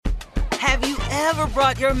Have you ever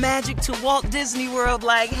brought your magic to Walt Disney World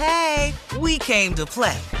like, hey, we came to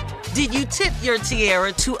play? Did you tip your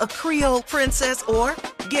tiara to a Creole princess or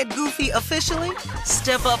get goofy officially?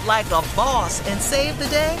 Step up like a boss and save the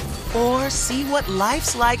day? Or see what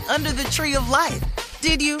life's like under the tree of life?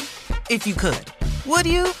 Did you? If you could. Would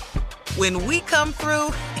you? When we come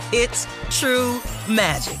through, it's true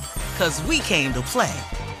magic. 'Cause we came to play.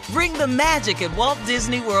 Bring the magic at Walt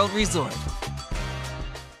Disney World Resort.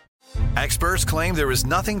 Experts claim there is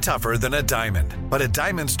nothing tougher than a diamond. But at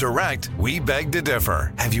Diamonds Direct, we beg to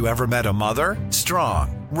differ. Have you ever met a mother?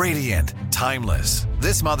 Strong, radiant, timeless.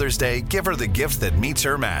 This Mother's Day, give her the gift that meets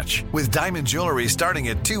her match. With diamond jewelry starting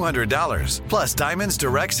at $200. Plus Diamonds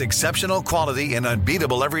Direct's exceptional quality and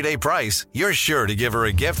unbeatable everyday price, you're sure to give her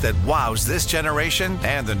a gift that wows this generation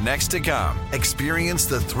and the next to come. Experience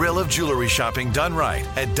the thrill of jewelry shopping done right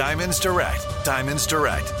at Diamonds Direct. Diamonds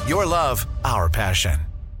Direct. Your love, our passion.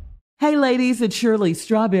 Hey ladies, it's Shirley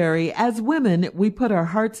Strawberry. As women, we put our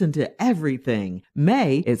hearts into everything.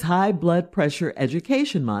 May is High Blood Pressure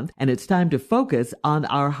Education Month, and it's time to focus on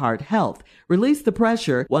our heart health. Release the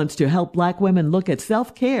Pressure wants to help Black women look at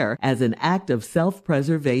self-care as an act of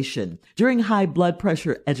self-preservation. During High Blood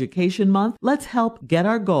Pressure Education Month, let's help get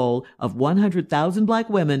our goal of 100,000 Black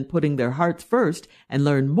women putting their hearts first and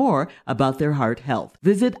learn more about their heart health.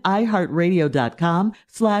 Visit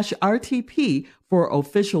iHeartRadio.com/RTP for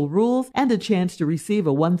official rules and a chance to receive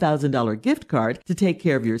a $1,000 gift card to take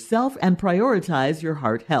care of yourself and prioritize your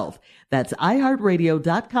heart health. That's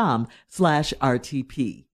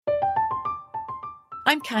iHeartRadio.com/RTP.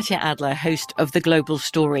 I'm Katya Adler, host of The Global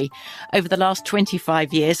Story. Over the last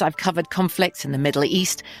 25 years, I've covered conflicts in the Middle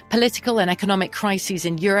East, political and economic crises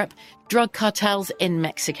in Europe, drug cartels in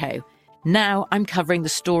Mexico. Now I'm covering the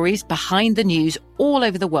stories behind the news all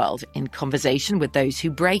over the world in conversation with those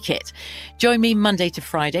who break it. Join me Monday to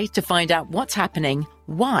Friday to find out what's happening,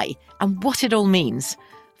 why, and what it all means.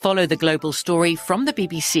 Follow The Global Story from the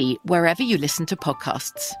BBC wherever you listen to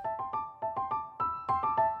podcasts.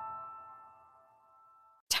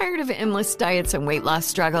 Tired of endless diets and weight loss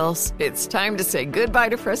struggles? It's time to say goodbye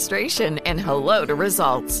to frustration and hello to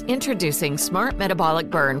results. Introducing Smart Metabolic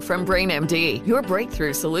Burn from BrainMD, your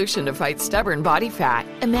breakthrough solution to fight stubborn body fat.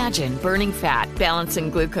 Imagine burning fat, balancing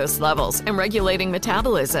glucose levels, and regulating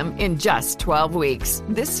metabolism in just 12 weeks.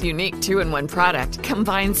 This unique 2-in-1 product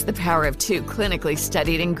combines the power of 2 clinically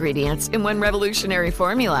studied ingredients in one revolutionary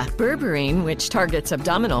formula. Berberine, which targets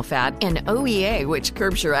abdominal fat, and OEA, which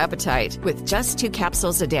curbs your appetite. With just 2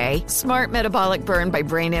 capsules a day, Smart Metabolic Burn by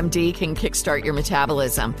BrainMD can kickstart your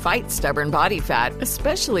metabolism, fight stubborn body fat,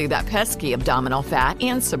 especially that pesky abdominal fat,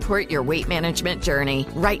 and support your weight management journey.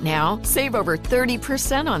 Right now, save over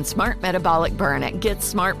 30% on Smart Metabolic Burn at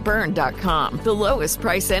GetSmartBurn.com. The lowest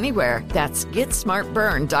price anywhere. That's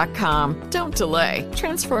GetSmartBurn.com. Don't delay.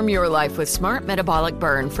 Transform your life with Smart Metabolic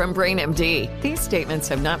Burn from BrainMD. These statements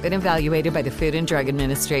have not been evaluated by the Food and Drug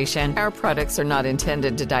Administration. Our products are not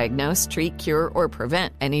intended to diagnose, treat, cure, or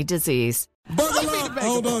prevent any disease. Buckle up.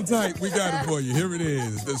 Hold on tight. We got it for you. Here it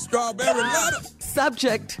is. The Strawberry Letter.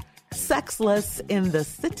 Subject, sexless in the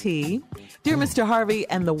city. Dear Mr. Harvey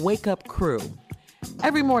and the Wake Up crew.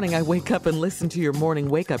 Every morning I wake up and listen to your morning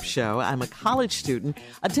wake-up show. I'm a college student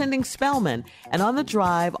attending Spelman, and on the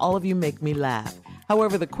drive, all of you make me laugh.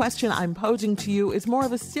 However, the question I'm posing to you is more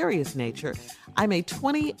of a serious nature. I'm a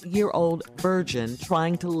 20-year-old virgin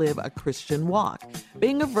trying to live a Christian walk.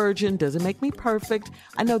 Being a virgin doesn't make me perfect.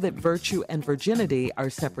 I know that virtue and virginity are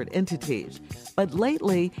separate entities. But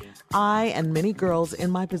lately, I and many girls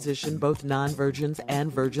in my position, both non-virgins and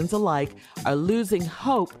virgins alike, are losing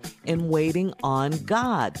hope in waiting on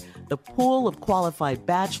God. The pool of qualified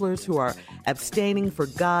bachelors who are abstaining for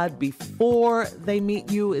God before they meet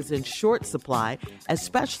you is in short supply,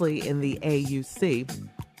 especially in the AUC.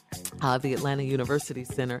 The Atlanta University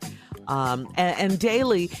Center. And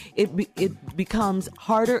daily, it becomes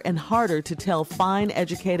harder and harder to tell fine,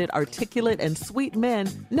 educated, articulate, and sweet men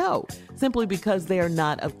no, simply because they are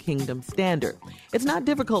not of kingdom standard. It's not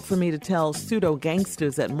difficult for me to tell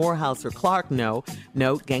pseudo-gangsters at Morehouse or Clark no,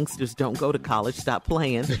 gangsters don't go to college, stop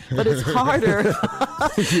playing. But it's harder,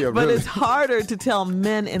 it's harder to tell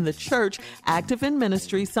men in the church, active in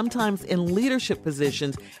ministry, sometimes in leadership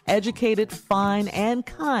positions, educated, fine, and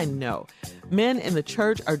kind no. Men in the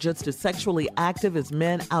church are just as sexually active as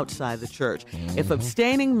men outside the church. If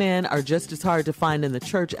abstaining men are just as hard to find in the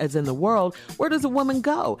church as in the world, where does a woman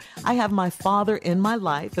go? I have my father in my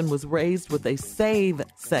life and was raised with a save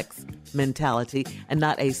sex mentality and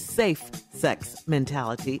not a safe sex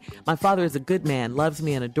mentality. My father is a good man, loves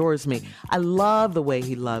me and adores me. I love the way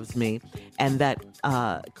he loves me, and that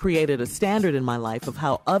created a standard in my life of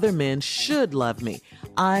how other men should love me.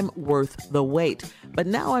 I'm worth the wait. But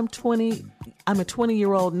now I'm a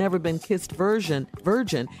 20-year-old, never been kissed virgin,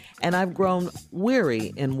 and I've grown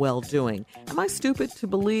weary in well-doing. Am I stupid to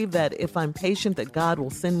believe that if I'm patient that God will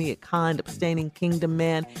send me a kind, abstaining kingdom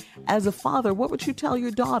man? As a father, what would you tell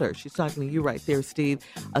your daughter? She's talking to you right there, Steve.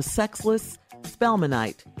 A sexless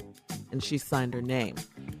Spelmanite. And she signed her name.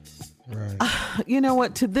 Right. You know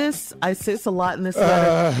what? To this, I say it's a lot in this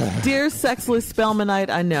letter. Dear sexless Spelmanite,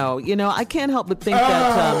 I know. I can't help but think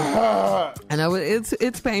that, I know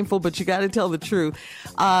it's painful, but you got to tell the truth.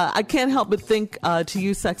 I can't help but think to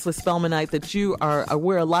you, sexless Spelmanite, that you are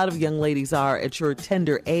where a lot of young ladies are at your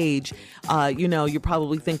tender age. You're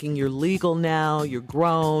probably thinking you're legal now, you're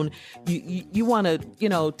grown. You want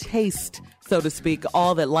to, taste, so to speak,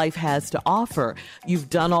 all that life has to offer. You've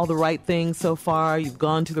done all the right things so far. You've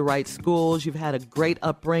gone to the right schools. You've had a great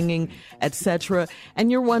upbringing, etc.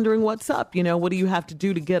 And you're wondering what's up. What do you have to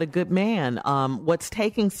do to get a good man? What's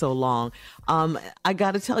taking so long? I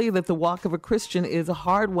got to tell you that the walk of a Christian is a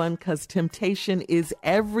hard one because temptation is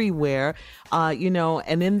everywhere,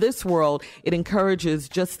 and in this world, it encourages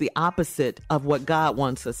just the opposite of what God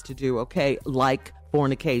wants us to do, okay? Like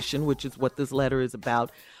fornication, which is what this letter is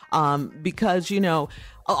about. Because,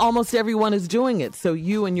 almost everyone is doing it. So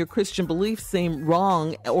you and your Christian beliefs seem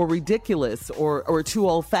wrong or ridiculous or too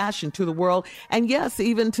old-fashioned to the world. And yes,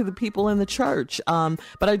 even to the people in the church. But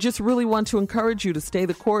I just really want to encourage you to stay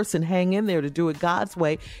the course and hang in there to do it God's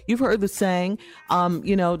way. You've heard the saying,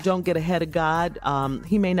 don't get ahead of God.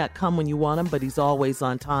 He may not come when you want him, but he's always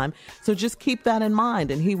on time. So just keep that in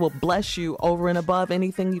mind, and he will bless you over and above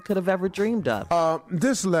anything you could have ever dreamed of.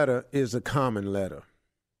 This letter is a common letter.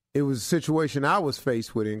 It was a situation I was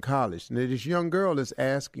faced with in college. And this young girl is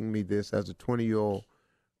asking me this as a 20-year-old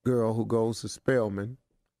girl who goes to Spelman,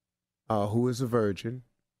 who is a virgin,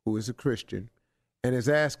 who is a Christian, and is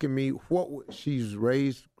asking me she's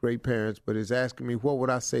raised great parents, but is asking me what would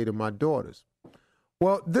I say to my daughters.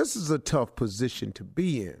 Well, this is a tough position to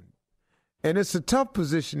be in. And it's a tough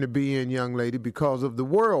position to be in, young lady, because of the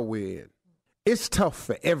world we're in. It's tough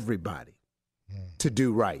for everybody to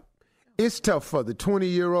do right. It's tough for the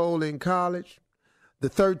 20-year-old in college, the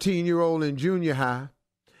 13-year-old in junior high.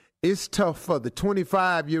 It's tough for the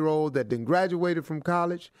 25-year-old that then graduated from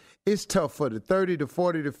college. It's tough for the 30 to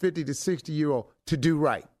 40 to 50 to 60-year-old to do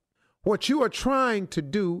right. What you are trying to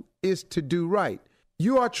do is to do right.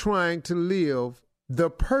 You are trying to live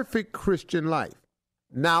the perfect Christian life.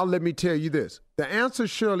 Now, let me tell you this. The answer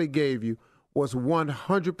Shirley gave you was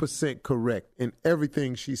 100% correct in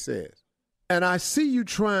everything she says. And I see you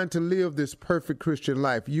trying to live this perfect Christian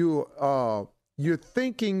life. You're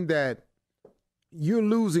thinking that you're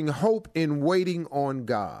losing hope in waiting on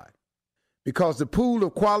God because the pool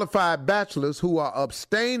of qualified bachelors who are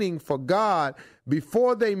abstaining for God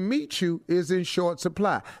before they meet you is in short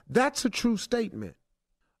supply. That's a true statement.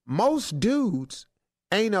 Most dudes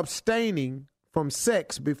ain't abstaining from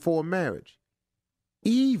sex before marriage,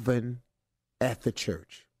 even at the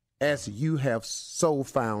church, as you have so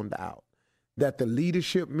found out. That the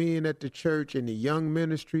leadership men at the church and the young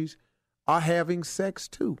ministries are having sex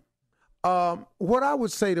too. What I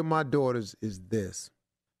would say to my daughters is this.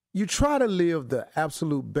 You try to live the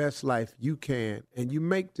absolute best life you can, and you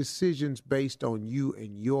make decisions based on you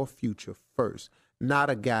and your future first, not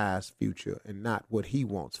a guy's future and not what he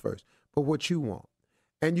wants first, but what you want.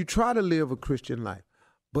 And you try to live a Christian life.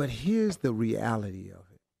 But here's the reality of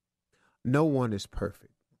it. No one is perfect.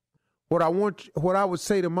 What I would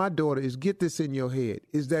say to my daughter is get this in your head,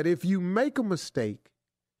 is that if you make a mistake,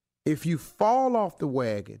 if you fall off the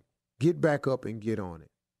wagon, get back up and get on it.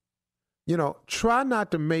 Try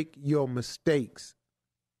not to make your mistakes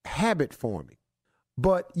habit forming,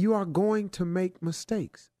 but you are going to make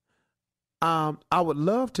mistakes. I would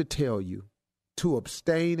love to tell you to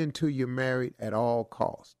abstain until you're married at all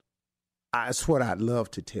costs. That's what I'd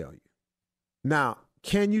love to tell you. Now,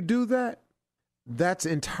 can you do that? That's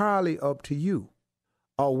entirely up to you.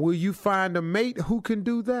 Or will you find a mate who can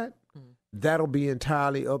do that? That'll be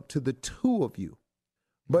entirely up to the two of you.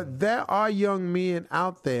 But there are young men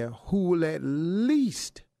out there who will at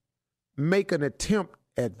least make an attempt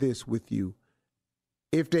at this with you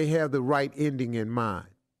if they have the right ending in mind.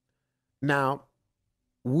 Now,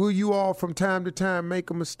 will you all from time to time make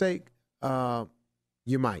a mistake?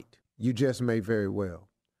 You might. You just may very well.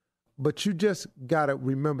 But you just got to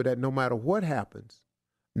remember that no matter what happens,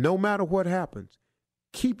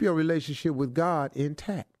 keep your relationship with God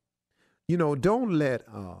intact. You know, don't let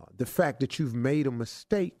the fact that you've made a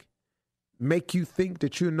mistake make you think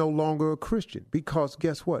that you're no longer a Christian. Because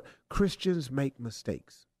guess what? Christians make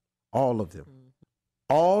mistakes. All of them.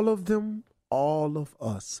 All of them, all of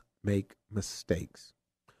us make mistakes.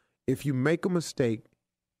 If you make a mistake,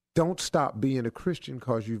 don't stop being a Christian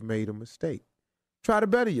because you've made a mistake. Try to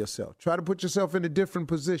better yourself. Try to put yourself in a different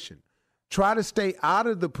position. Try to stay out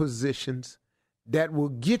of the positions that will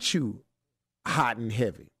get you hot and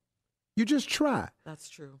heavy. You just try. That's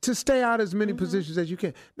true. To stay out as many positions as you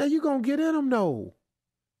can. Now, you're going to get in them, though.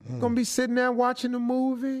 You're going to be sitting there watching a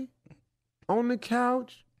movie on the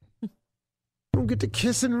couch. Don't get to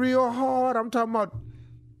kissing real hard. I'm talking about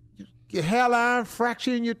your hairline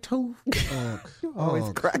fracture in your tooth.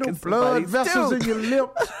 Always cracking blood vessels in your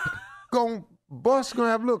lips. Gonna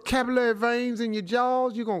have little capillary veins in your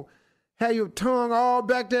jaws. You're going to have your tongue all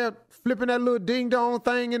back there flipping that little ding-dong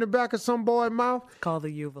thing in the back of some boy's mouth. Called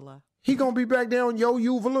the uvula. He going to be back there on your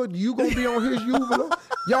uvula. You going to be on his uvula.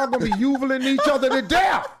 Y'all going to be uvuling each other to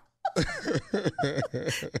death.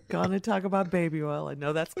 Gonna talk about baby oil. I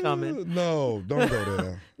know that's coming. No, don't go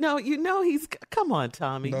there. No, you know come on,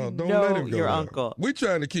 Tommy. No, you don't know let him go your there. uncle. We're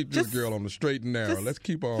trying to keep this girl on the straight and narrow. Let's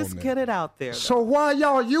keep her on Just there. get it out there. So why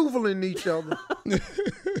y'all uvuling each other?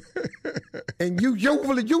 And you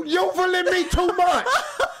uvuling me too much.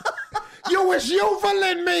 You is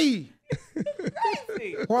uvuling me.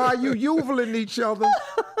 Crazy. Why are you uvuling each other?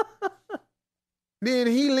 Then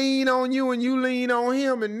he lean on you and you lean on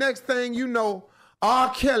him, and next thing you know,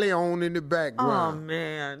 R. Kelly on in the background. Oh,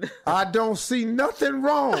 man. I don't see nothing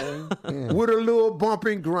wrong with a little bump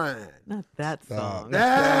and grind. Not that song.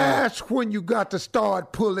 That's when you got to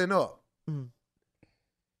start pulling up and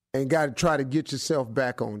got to try to get yourself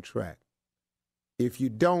back on track. If you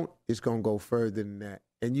don't, it's going to go further than that,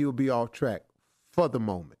 and you'll be off track for the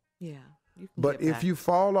moment. Yeah. You can But get if back. you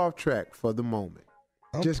fall off track for the moment,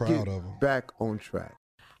 I'm just proud get of him. back on track.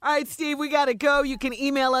 All right, Steve, we got to go. You can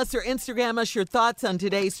email us or Instagram us your thoughts on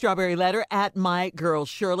today's Strawberry Letter at My Girl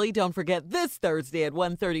Shirley. Don't forget this Thursday at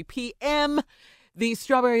 1:30 p.m., the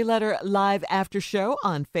Strawberry Letter live after show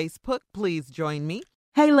on Facebook. Please join me.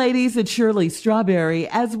 Hey, ladies, it's Shirley Strawberry.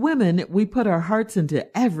 As women, we put our hearts into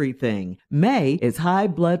everything. May is High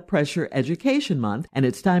Blood Pressure Education Month, and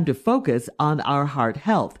it's time to focus on our heart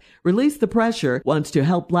health. Release the Pressure wants to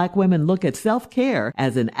help Black women look at self-care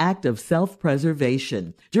as an act of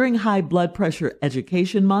self-preservation. During High Blood Pressure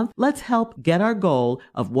Education Month, let's help get our goal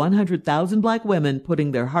of 100,000 Black women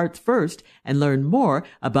putting their hearts first and learn more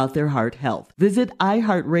about their heart health. Visit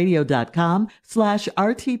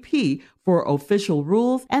iHeartRadio.com/RTP for official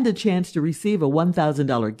rules and a chance to receive a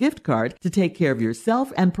 $1,000 gift card to take care of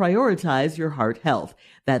yourself and prioritize your heart health.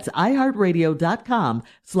 That's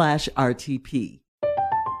iHeartRadio.com/RTP.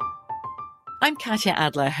 I'm Katya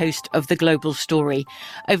Adler, host of The Global Story.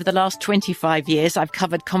 Over the last 25 years, I've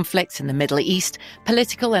covered conflicts in the Middle East,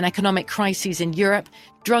 political and economic crises in Europe,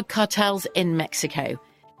 drug cartels in Mexico.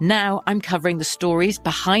 Now I'm covering the stories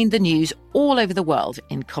behind the news all over the world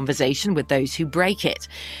in conversation with those who break it.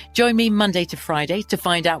 Join me Monday to Friday to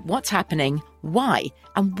find out what's happening, why,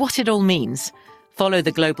 and what it all means. Follow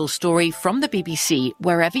The Global Story from the BBC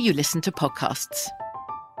wherever you listen to podcasts.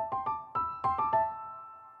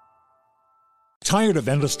 Tired of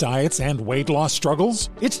endless diets and weight loss struggles?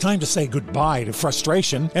 It's time to say goodbye to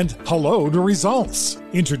frustration and hello to results.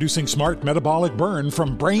 Introducing Smart Metabolic Burn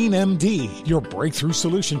from Brain MD, your breakthrough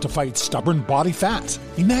solution to fight stubborn body fat.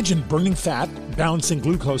 Imagine burning fat, balancing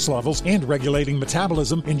glucose levels, and regulating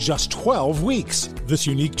metabolism in just 12 weeks. This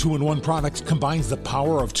unique 2-in-1 product combines the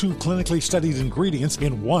power of 2 clinically studied ingredients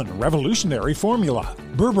in one revolutionary formula.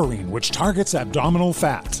 Berberine, which targets abdominal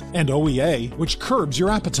fat, and OEA, which curbs your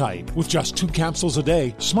appetite. With just 2 capsules a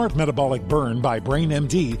day, Smart Metabolic Burn by Brain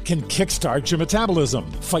MD can kickstart your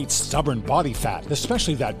metabolism, fight stubborn body fat, especially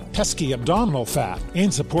that pesky abdominal fat,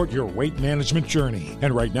 and support your weight management journey.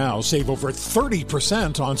 And right now, save over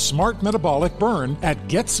 30% on Smart Metabolic Burn at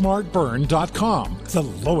GetSmartBurn.com. The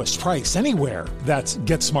lowest price anywhere. That's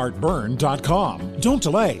GetSmartBurn.com. Don't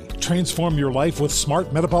delay. Transform your life with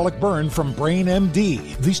Smart Metabolic Burn from Brain MD.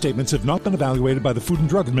 These statements have not been evaluated by the Food and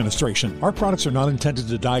Drug Administration. Our products are not intended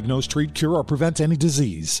to diagnose, treat, cure, or prevent any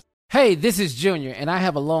disease. Hey, this is Junior, and I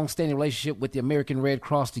have a long-standing relationship with the American Red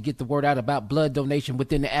Cross to get the word out about blood donation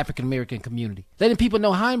within the African American community, letting people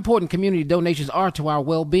know how important community donations are to our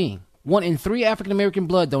well-being. 1 in 3 African American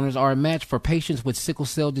blood donors are a match for patients with sickle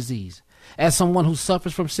cell disease. As someone who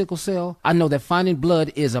suffers from sickle cell, I know that finding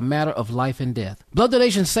blood is a matter of life and death. Blood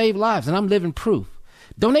donations save lives, and I'm living proof.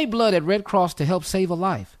 Donate blood at Red Cross to help save a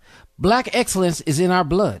life. Black excellence is in our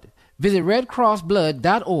blood. Visit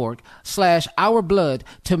redcrossblood.org/ourblood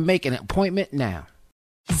to make an appointment now.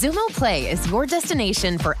 Xumo Play is your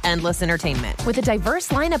destination for endless entertainment. With a diverse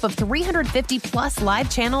lineup of 350 plus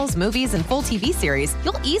live channels, movies, and full TV series,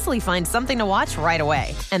 you'll easily find something to watch right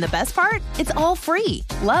away. And the best part? It's all free.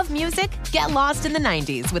 Love music? Get lost in the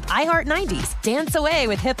 90s with iHeart 90s, dance away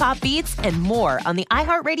with hip-hop beats, and more on the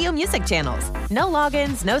iHeartRadio music channels. No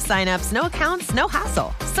logins, no signups, no accounts, no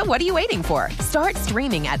hassle. So what are you waiting for? Start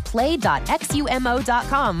streaming at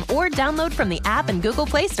play.xumo.com or download from the app and Google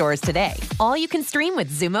Play stores today. All you can stream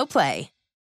with Xumo Play.